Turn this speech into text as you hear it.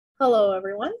Hello,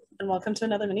 everyone, and welcome to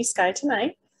another Mini Sky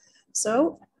Tonight.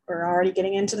 So we're already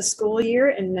getting into the school year,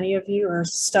 and many of you are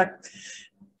stuck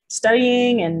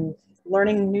studying and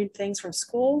learning new things from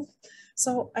school.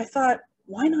 So I thought,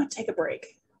 why not take a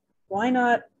break? Why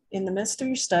not, in the midst of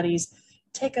your studies,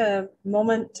 take a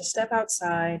moment to step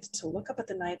outside, to look up at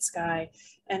the night sky,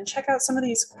 and check out some of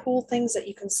these cool things that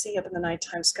you can see up in the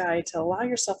nighttime sky to allow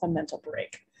yourself a mental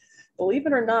break. Believe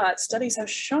it or not, studies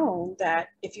have shown that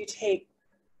if you take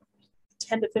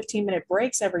 10 to 15 minute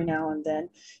breaks every now and then,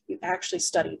 you actually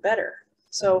study better.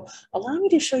 So allow me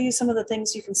to show you some of the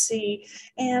things you can see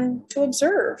and to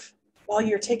observe while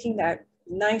you're taking that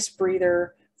nice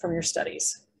breather from your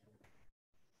studies.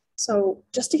 So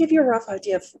just to give you a rough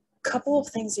idea of a couple of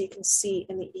things that you can see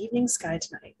in the evening sky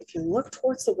tonight, if you look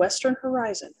towards the western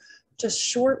horizon, just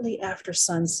shortly after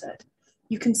sunset,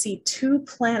 you can see two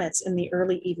planets in the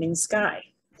early evening sky.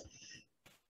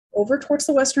 Over towards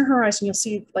the western horizon, you'll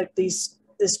see like this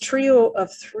trio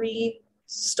of three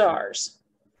stars,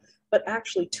 but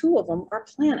actually two of them are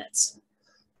planets.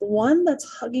 The one that's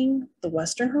hugging the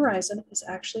western horizon is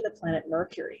actually the planet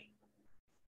Mercury.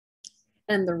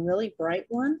 And the really bright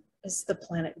one is the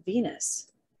planet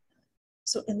Venus.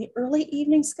 So in the early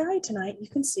evening sky tonight, you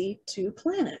can see two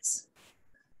planets.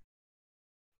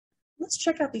 Let's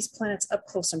check out these planets up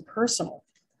close and personal.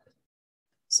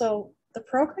 So the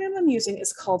program I'm using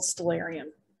is called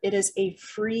Stellarium. It is a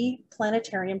free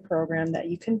planetarium program that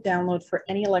you can download for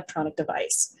any electronic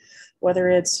device, whether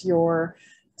it's your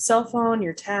cell phone,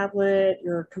 your tablet,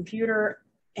 your computer,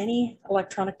 any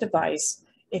electronic device.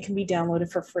 It can be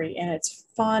downloaded for free, and it's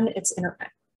fun, it's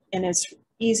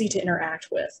easy to interact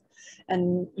with.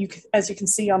 And as you can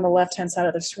see on the left-hand side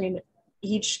of the screen,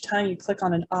 each time you click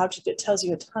on an object, it tells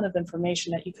you a ton of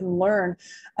information that you can learn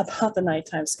about the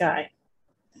nighttime sky.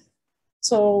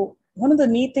 So one of the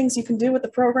neat things you can do with the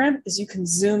program is you can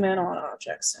zoom in on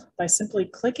objects by simply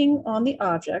clicking on the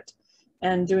object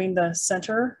and doing the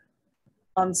center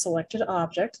on selected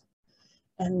object,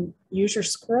 and use your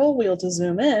scroll wheel to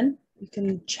zoom in. You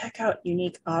can check out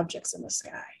unique objects in the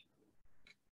sky.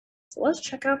 So let's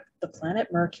check out the planet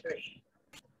Mercury.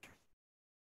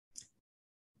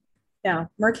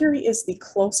 Now, Mercury is the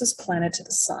closest planet to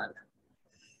the sun.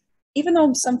 Even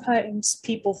though sometimes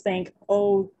people think,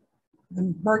 oh,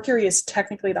 Mercury is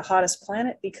technically the hottest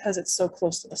planet because it's so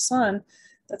close to the sun,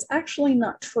 that's actually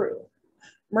not true.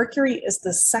 Mercury is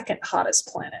the second hottest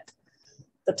planet.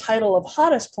 The title of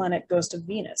hottest planet goes to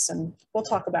Venus, and we'll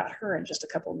talk about her in just a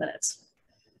couple of minutes.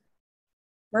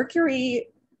 Mercury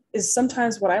is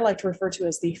sometimes what I like to refer to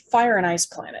as the fire and ice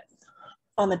planet.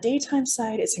 On the daytime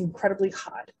side, it's incredibly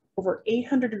hot, over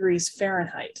 800 degrees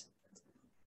Fahrenheit.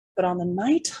 But on the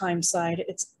nighttime side,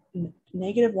 it's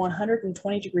negative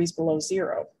 120 degrees below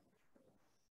zero.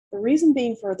 The reason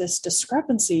being for this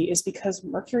discrepancy is because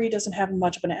Mercury doesn't have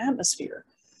much of an atmosphere.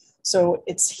 So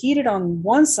it's heated on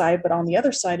one side, but on the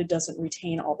other side, it doesn't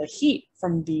retain all the heat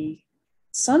from the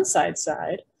sun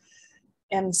side.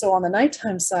 And so on the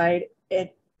nighttime side,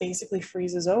 it basically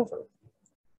freezes over.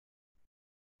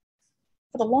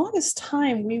 For the longest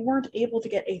time, we weren't able to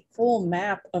get a full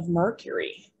map of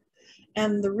Mercury.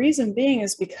 And the reason being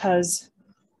is because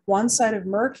one side of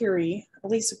Mercury, at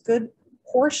least a good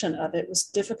portion of it, was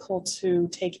difficult to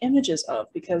take images of,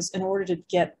 because in order to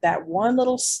get that one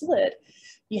little slit,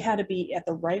 you had to be at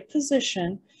the right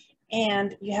position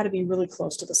and you had to be really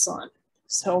close to the sun.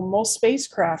 So most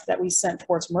spacecraft that we sent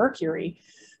towards Mercury,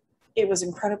 it was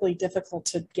incredibly difficult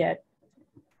to get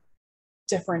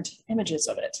different images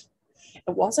of it.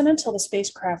 It wasn't until the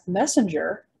spacecraft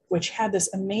Messenger, which had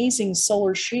this amazing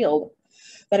solar shield,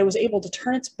 that it was able to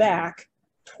turn its back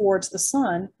towards the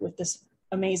sun with this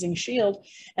amazing shield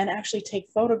and actually take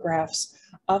photographs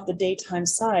of the daytime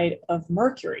side of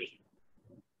Mercury.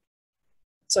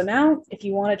 So now, if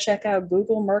you want to check out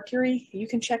Google Mercury, you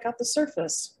can check out the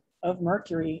surface of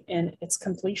Mercury in its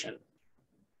completion.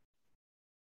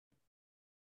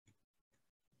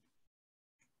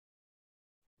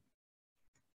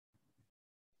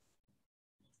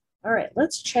 All right,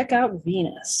 let's check out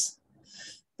Venus.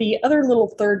 The other little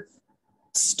third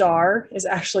star is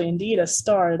actually indeed a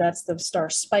star. That's the star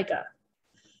Spica.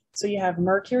 So you have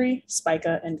Mercury,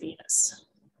 Spica, and Venus.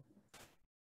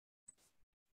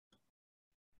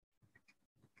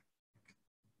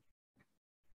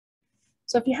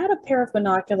 So if you had a pair of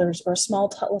binoculars or a small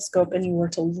telescope and you were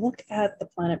to look at the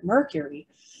planet Mercury,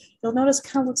 you'll notice it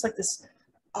kind of looks like this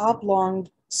oblong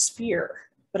sphere,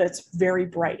 but it's very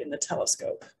bright in the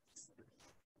telescope.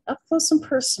 Up close and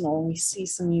personal, we see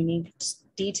some unique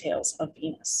details of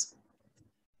Venus.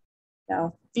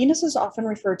 Now, Venus is often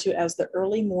referred to as the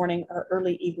early morning or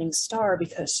early evening star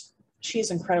because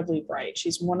she's incredibly bright.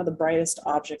 She's one of the brightest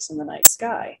objects in the night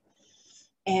sky.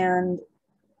 And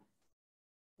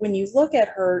when you look at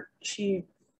her, she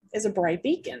is a bright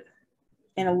beacon,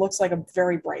 and it looks like a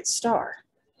very bright star.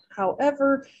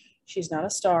 However, she's not a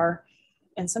star,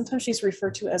 and sometimes she's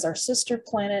referred to as our sister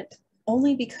planet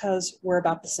only because we're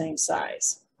about the same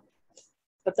size.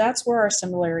 But that's where our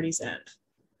similarities end,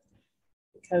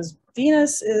 because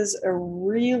Venus is a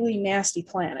really nasty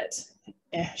planet.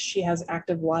 She has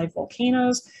active live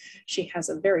volcanoes. She has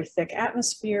a very thick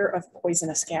atmosphere of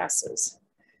poisonous gases.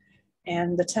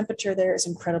 And the temperature there is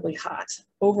incredibly hot,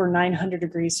 over 900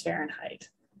 degrees Fahrenheit,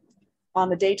 on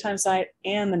the daytime side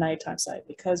and the nighttime side.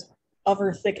 Because of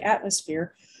her thick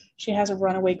atmosphere, she has a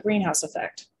runaway greenhouse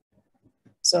effect.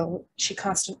 So she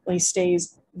constantly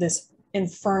stays this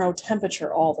inferno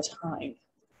temperature all the time.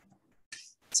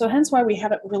 So hence why we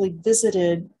haven't really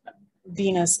visited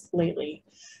Venus lately.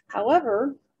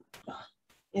 However,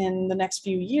 in the next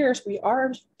few years, we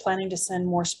are planning to send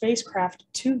more spacecraft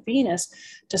to Venus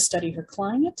to study her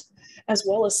climate, as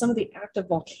well as some of the active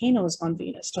volcanoes on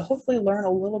Venus, to hopefully learn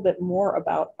a little bit more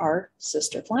about our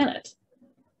sister planet.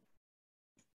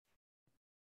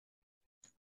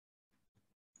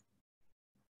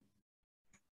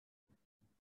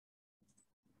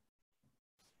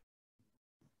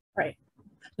 Right.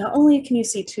 Not only can you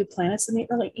see two planets in the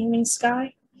early evening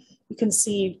sky, you can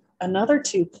see another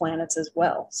two planets as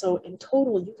well. So in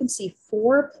total, you can see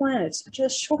 4 planets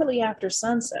just shortly after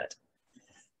sunset.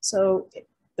 So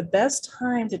the best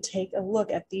time to take a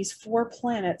look at these 4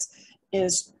 planets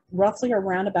is roughly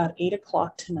around about 8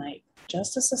 o'clock tonight,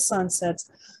 just as the sun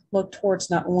sets. Look towards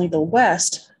not only the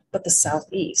west, but the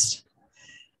southeast.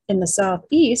 In the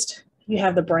southeast, you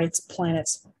have the bright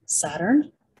planets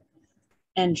Saturn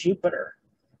and Jupiter.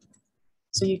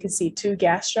 So you can see 2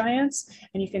 gas giants,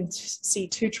 and you can see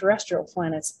 2 terrestrial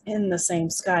planets in the same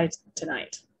sky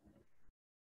tonight.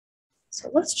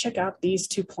 So let's check out these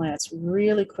 2 planets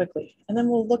really quickly, and then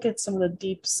we'll look at some of the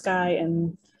deep sky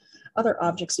and other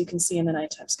objects you can see in the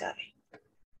nighttime sky.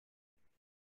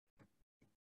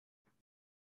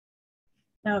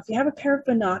 Now, if you have a pair of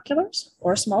binoculars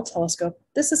or a small telescope,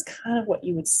 this is kind of what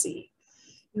you would see.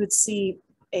 You would see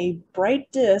a bright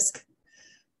disk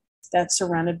that's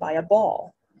surrounded by a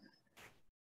ball,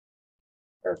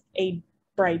 or a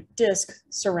bright disk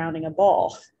surrounding a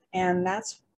ball. And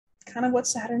that's kind of what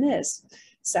Saturn is.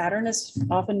 Saturn is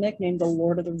often nicknamed the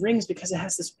Lord of the Rings because it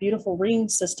has this beautiful ring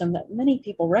system that many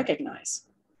people recognize.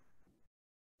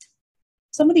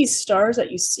 Some of these stars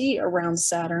that you see around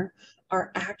Saturn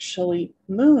are actually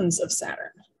moons of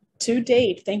Saturn. To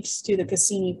date, thanks to the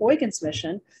Cassini-Huygens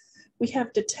mission, we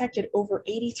have detected over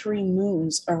 83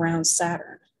 moons around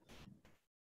Saturn.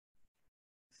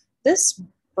 This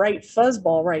bright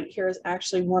fuzzball right here is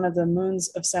actually one of the moons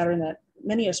of Saturn that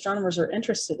many astronomers are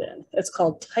interested in. It's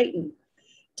called Titan.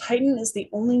 Titan is the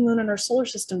only moon in our solar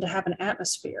system to have an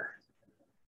atmosphere.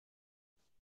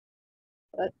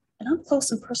 But an up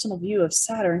close and personal view of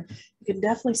Saturn, you can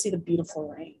definitely see the beautiful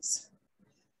rings.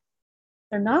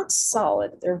 They're not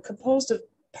solid. They're composed of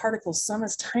particles, some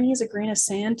as tiny as a grain of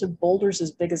sand to boulders as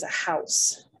big as a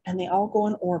house, and they all go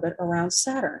in orbit around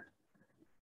Saturn.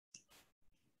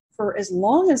 For as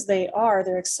long as they are,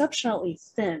 they're exceptionally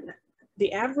thin.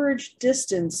 The average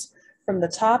distance from the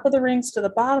top of the rings to the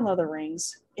bottom of the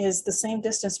rings is the same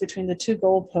distance between the 2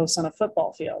 goalposts on a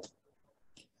football field.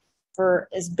 For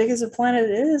as big as a planet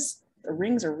it is, the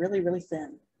rings are really, really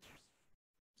thin.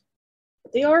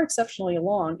 But they are exceptionally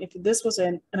long. If this was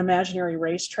an imaginary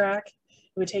racetrack,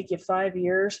 it would take you 5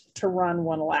 years to run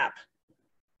 1 lap.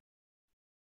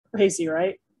 Crazy,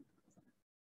 right?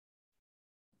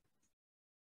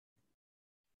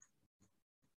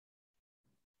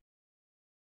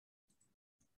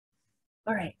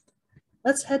 All right,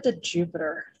 let's head to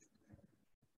Jupiter.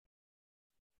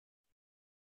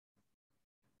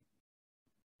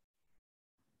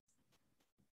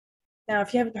 Now,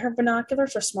 if you have a pair of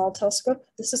binoculars or small telescope,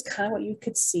 this is kind of what you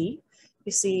could see.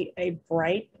 You see a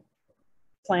bright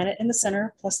planet in the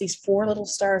center, plus these 4 little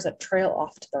stars that trail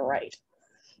off to the right.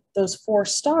 Those 4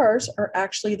 stars are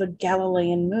actually the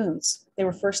Galilean moons. They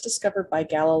were first discovered by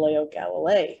Galileo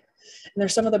Galilei, and they're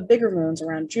some of the bigger moons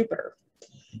around Jupiter.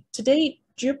 To date,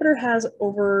 Jupiter has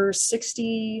over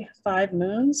 65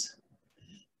 moons,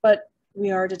 but we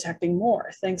are detecting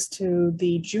more thanks to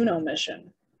the Juno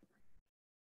mission.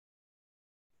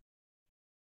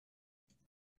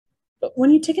 But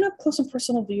when you take an up close and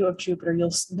personal view of Jupiter,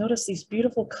 you'll notice these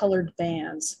beautiful colored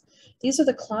bands. These are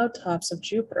the cloud tops of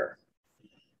Jupiter.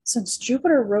 Since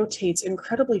Jupiter rotates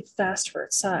incredibly fast for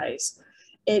its size,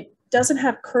 it doesn't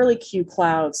have curlicue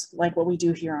clouds like what we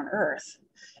do here on Earth.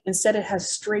 Instead, it has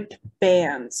straight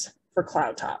bands for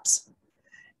cloud tops.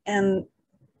 And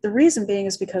the reason being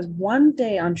is because one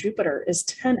day on Jupiter is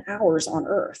 10 hours on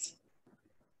Earth.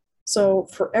 So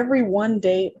for every one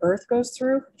day Earth goes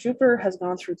through, Jupiter has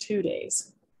gone through 2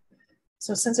 days.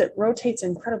 So since it rotates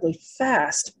incredibly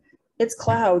fast, its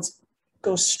clouds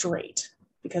go straight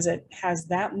because it has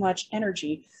that much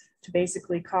energy to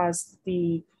basically cause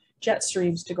the jet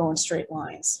streams to go in straight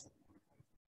lines.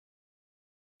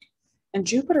 And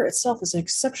Jupiter itself is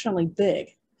exceptionally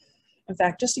big. In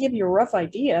fact, just to give you a rough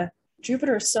idea,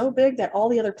 Jupiter is so big that all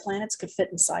the other planets could fit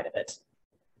inside of it.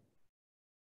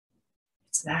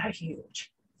 It's that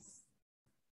huge.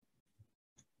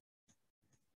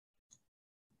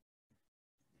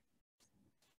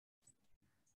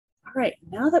 All right,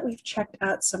 now that we've checked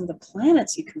out some of the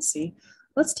planets you can see,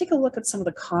 let's take a look at some of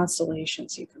the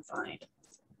constellations you can find.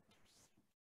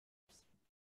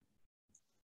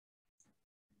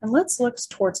 And let's look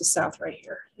towards the south right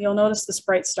here. You'll notice this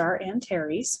bright star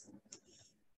Antares.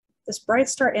 This bright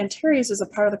star Antares is a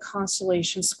part of the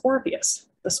constellation Scorpius,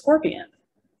 the Scorpion.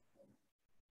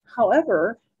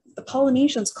 However, the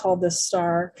Polynesians called this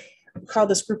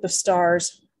group of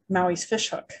stars Maui's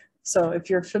fishhook. So if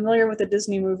you're familiar with the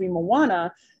Disney movie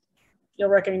Moana, you'll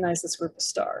recognize this group of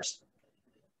stars.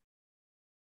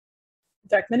 In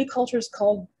fact, many cultures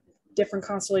call different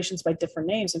constellations by different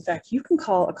names. In fact, you can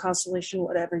call a constellation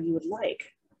whatever you would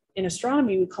like. In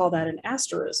astronomy, we call that an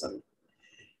asterism,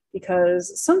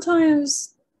 because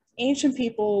sometimes ancient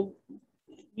people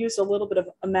used a little bit of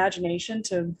imagination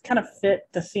to kind of fit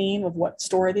the theme of what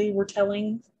story they were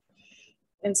telling.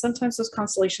 And sometimes those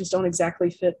constellations don't exactly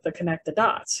fit the connect the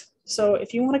dots. So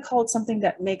if you want to call it something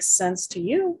that makes sense to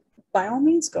you, by all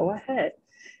means, go ahead.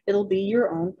 It'll be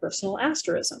your own personal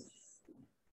asterism.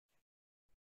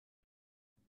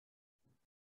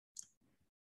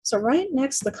 So right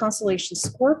next to the constellation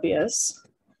Scorpius,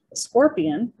 the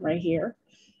Scorpion right here,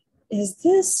 is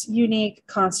this unique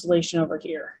constellation over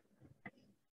here.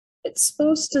 It's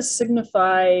supposed to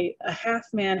signify a half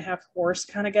man, half horse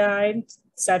kind of guy,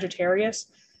 Sagittarius,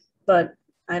 but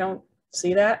I don't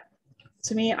see that.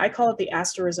 To me, I call it the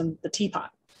asterism, the teapot,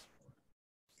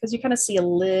 because you kind of see a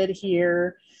lid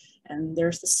here, and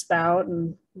there's the spout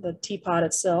and the teapot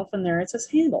itself, and there it says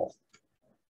handle.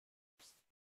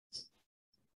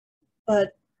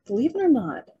 But believe it or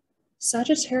not,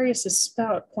 Sagittarius'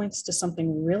 spout points to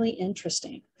something really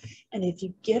interesting. And if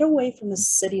you get away from the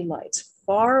city lights,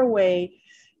 far away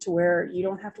to where you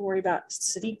don't have to worry about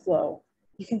city glow,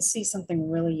 you can see something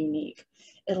really unique.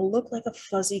 It'll look like a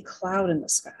fuzzy cloud in the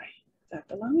sky. In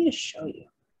fact, allow me to show you.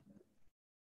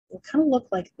 It'll kind of look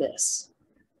like this.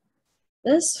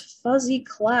 This fuzzy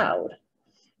cloud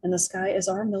in the sky is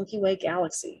our Milky Way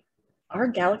galaxy. Our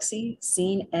galaxy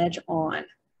seen edge on.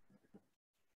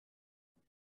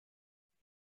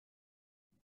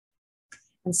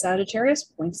 And Sagittarius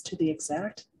points to the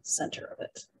exact center of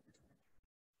it.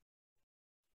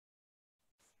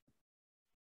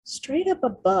 Straight up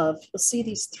above, you'll see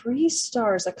these 3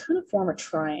 stars that kind of form a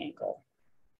triangle.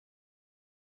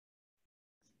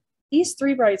 These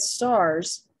 3 bright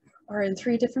stars are in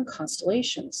 3 different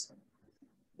constellations.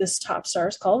 This top star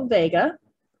is called Vega,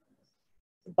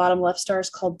 the bottom left star is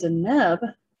called Deneb,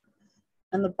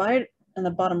 and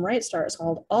the bottom right star is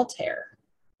called Altair.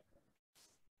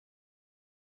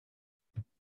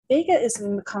 Vega is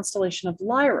in the constellation of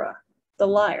Lyra, the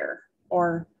lyre,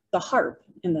 or the harp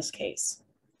in this case.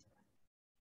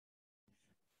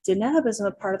 Deneb is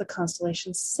a part of the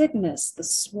constellation Cygnus, the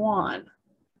swan.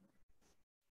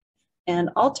 And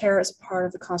Altair is a part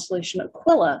of the constellation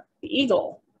Aquila, the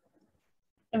eagle.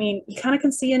 I mean, you kind of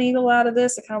can see an eagle out of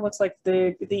this. It kind of looks like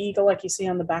the eagle like you see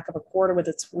on the back of a quarter with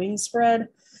its wings spread.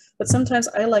 But sometimes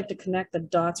I like to connect the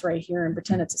dots right here and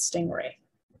pretend it's a stingray.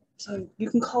 So you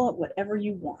can call it whatever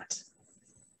you want.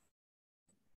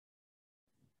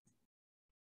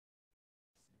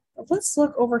 But let's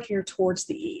look over here towards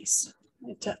the east.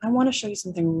 I want to show you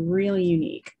something really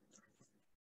unique.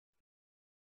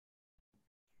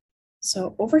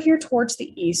 So over here towards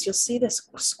the east, you'll see this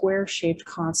square-shaped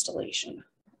constellation.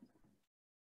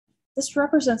 This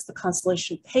represents the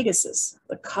constellation Pegasus,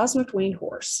 the cosmic winged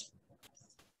horse.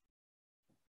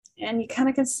 And you kind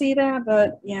of can see that,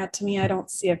 but yeah, to me, I don't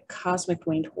see a cosmic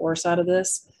winged horse out of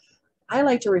this. I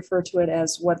like to refer to it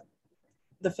as what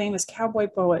the famous cowboy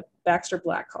poet Baxter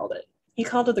Black called it. He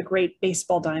called it the great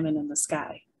baseball diamond in the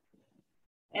sky.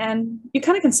 And you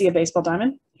kind of can see a baseball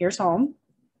diamond. Here's home,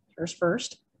 here's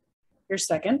first, here's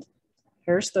second,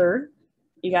 here's third.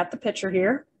 You got the pitcher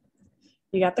here,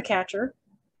 you got the catcher,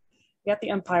 you got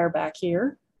the umpire back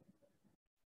here,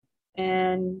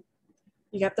 and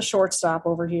you got the shortstop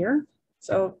over here,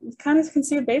 So you kind of can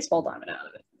see a baseball diamond out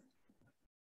of it.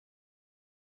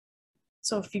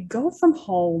 So if you go from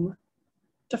home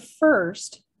to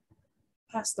first,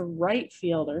 past the right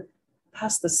fielder,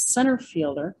 past the center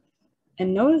fielder,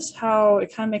 and notice how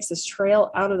it kind of makes this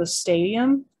trail out of the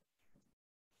stadium.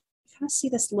 You kind of see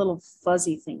this little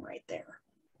fuzzy thing right there.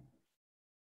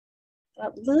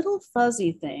 That little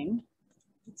fuzzy thing,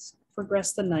 let's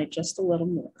progress the night just a little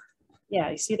more.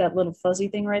 Yeah, you see that little fuzzy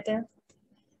thing right there?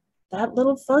 That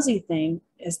little fuzzy thing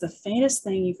is the faintest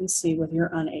thing you can see with your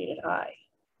unaided eye.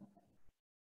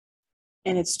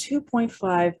 And it's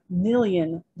 2.5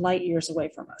 million light years away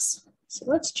from us. So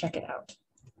let's check it out.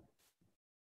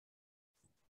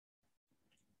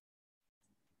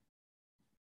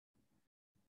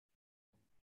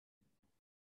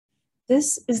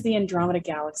 This is the Andromeda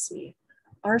Galaxy,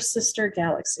 our sister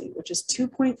galaxy, which is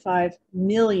 2.5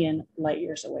 million light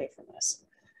years away from us.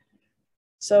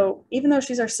 So even though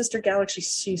she's our sister galaxy,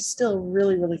 she's still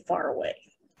really, really far away.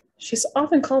 She's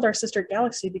often called our sister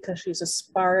galaxy because she's a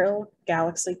spiral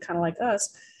galaxy, kind of like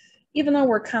us, even though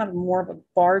we're kind of more of a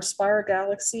barred spiral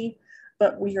galaxy,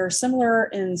 but we are similar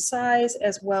in size,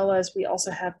 as well as we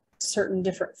also have certain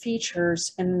different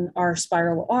features in our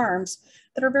spiral arms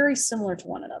that are very similar to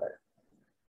one another.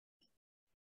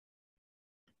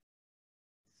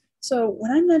 So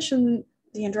when I mentioned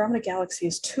the Andromeda Galaxy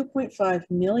is 2.5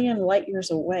 million light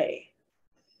years away,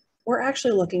 we're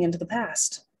actually looking into the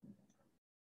past.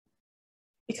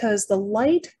 Because the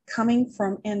light coming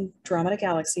from Andromeda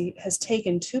Galaxy has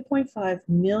taken 2.5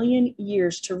 million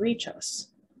years to reach us.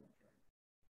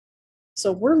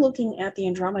 So we're looking at the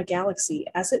Andromeda Galaxy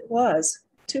as it was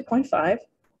 2.5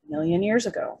 million years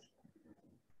ago.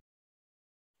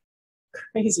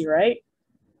 Crazy, right?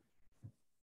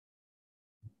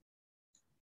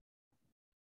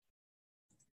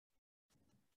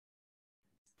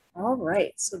 All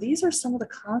right, so these are some of the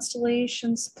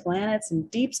constellations, planets,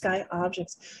 and deep sky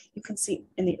objects you can see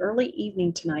in the early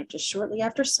evening tonight, just shortly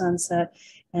after sunset,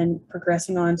 and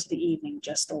progressing on to the evening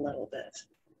just a little bit.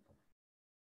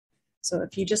 So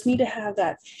if you just need to have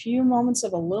that few moments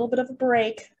of a little bit of a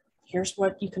break, here's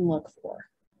what you can look for.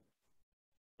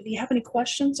 If you have any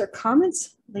questions or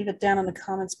comments, leave it down in the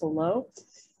comments below.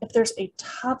 If there's a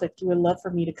topic you would love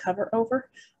for me to cover over,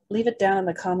 leave it down in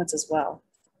the comments as well.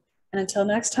 And until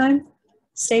next time,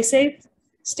 stay safe,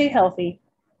 stay healthy,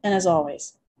 and as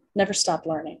always, never stop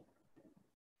learning.